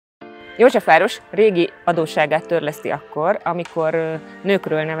Józsefváros régi adósságát törleszti akkor, amikor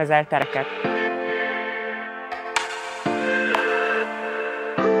nőkről nevezel tereket.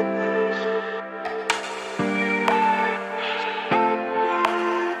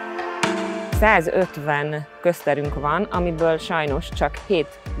 ...150 közterünk van, amiből sajnos csak 7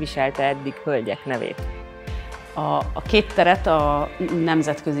 viselte eddig hölgyek nevét. A két teret a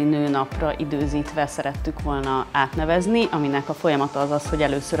Nemzetközi Nőnapra időzítve szerettük volna átnevezni, aminek a folyamata az, hogy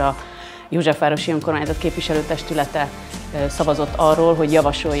először a Józsefvárosi Önkormányzat képviselőtestülete szavazott arról, hogy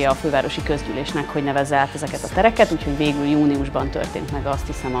javasolja a Fővárosi Közgyűlésnek, hogy nevezze át ezeket a tereket, úgyhogy végül júniusban történt meg, azt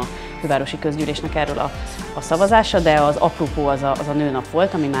hiszem, a Fővárosi Közgyűlésnek erről a szavazása, de az apropó az a nőnap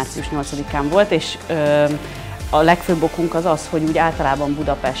volt, ami március 8-án volt, és a legfőbb okunk az, hogy úgy általában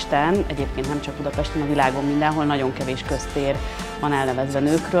Budapesten, egyébként nem csak Budapesten, a világon mindenhol nagyon kevés köztér van elnevezve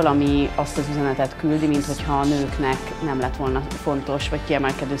nőkről, ami azt az üzenetet küldi, minthogyha a nőknek nem lett volna fontos vagy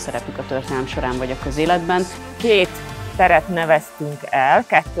kiemelkedő szerepük a történelem során vagy a közéletben. 2 teret neveztünk el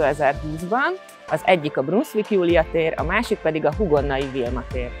 2020-ban, az egyik a Brunszvik Júlia tér, a másik pedig a Hugonnai Vilma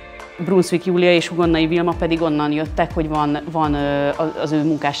tér. Brunszvik Júlia és Hugonnai Vilma pedig onnan jöttek, hogy van az ő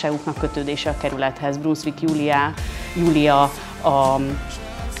munkásságuknak kötődése a kerülethez. Brunszvik Júlia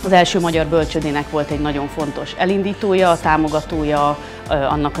az első magyar bölcsődének volt egy nagyon fontos elindítója, támogatója,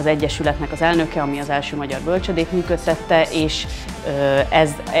 annak az egyesületnek az elnöke, ami az első magyar bölcsödét működtette, és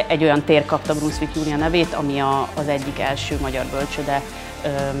ez egy olyan tér kapta Brunszvik Júlia nevét, ami az egyik első magyar bölcsöde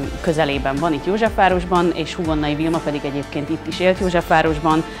közelében van, itt Józsefvárosban, és Hugonnai Vilma pedig egyébként itt is élt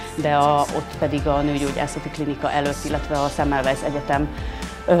Józsefvárosban, de ott pedig a nőgyógyászati klinika előtt, illetve a Semmelweis Egyetem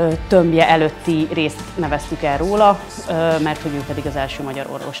tömbje előtti részt neveztük el róla, mert hogy ő pedig az első magyar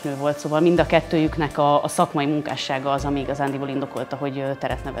orvosnő volt, szóval mind a kettőjüknek a szakmai munkássága az, ami igazándiból indokolta, hogy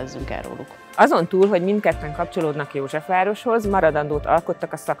teret nevezzünk el róluk. Azon túl, hogy mindketten kapcsolódnak Józsefvároshoz, maradandót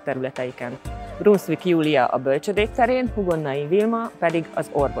alkottak a szakterületeiken. Brunszvik Júlia a bölcsödék terén, Hugonnai Vilma pedig az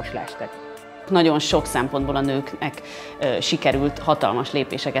orvoslás terén. Nagyon sok szempontból a nőknek sikerült hatalmas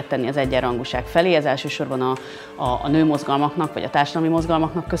lépéseket tenni az egyenrangúság felé. Ez elsősorban a nőmozgalmaknak vagy a társadalmi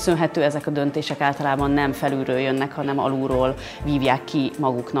mozgalmaknak köszönhető. Ezek a döntések általában nem felülről jönnek, hanem alulról vívják ki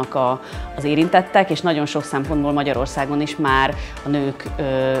maguknak az érintettek, és nagyon sok szempontból Magyarországon is már a nők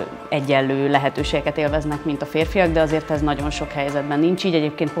egyenlő lehetőségeket élveznek, mint a férfiak, de azért ez nagyon sok helyzetben nincs így.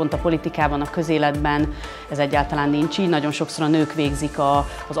 Egyébként pont a politikában, a közéletben ez egyáltalán nincs így. Nagyon sokszor a nők végzik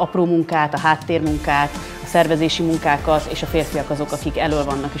az apró munkát, a háttérmunkát, a szervezési munkákat, és a férfiak azok, akik elől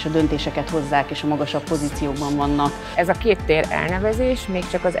vannak, és a döntéseket hozzák, és a magasabb pozíciókban vannak. Ez a 2 tér elnevezés még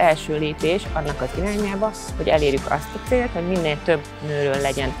csak az első lépés annak az irányába, hogy elérjük azt a célt, hogy minél több nőről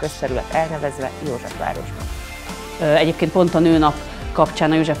legyen közterület elnevezve Józsefvárosban. Egyébként pont a nőnap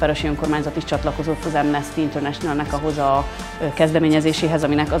kapcsán a Józsefvárosi Önkormányzat is csatlakozott az Amnesty Internationalnek ahhoz a kezdeményezéséhez,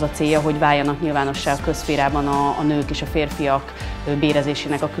 aminek az a célja, hogy váljanak nyilvánossá a közszférában a nők és a férfiak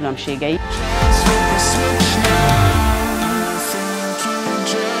bérezésének a különbségei.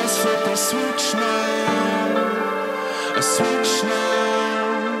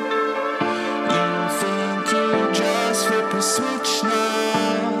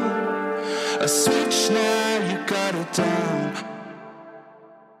 A switch now, you got it down.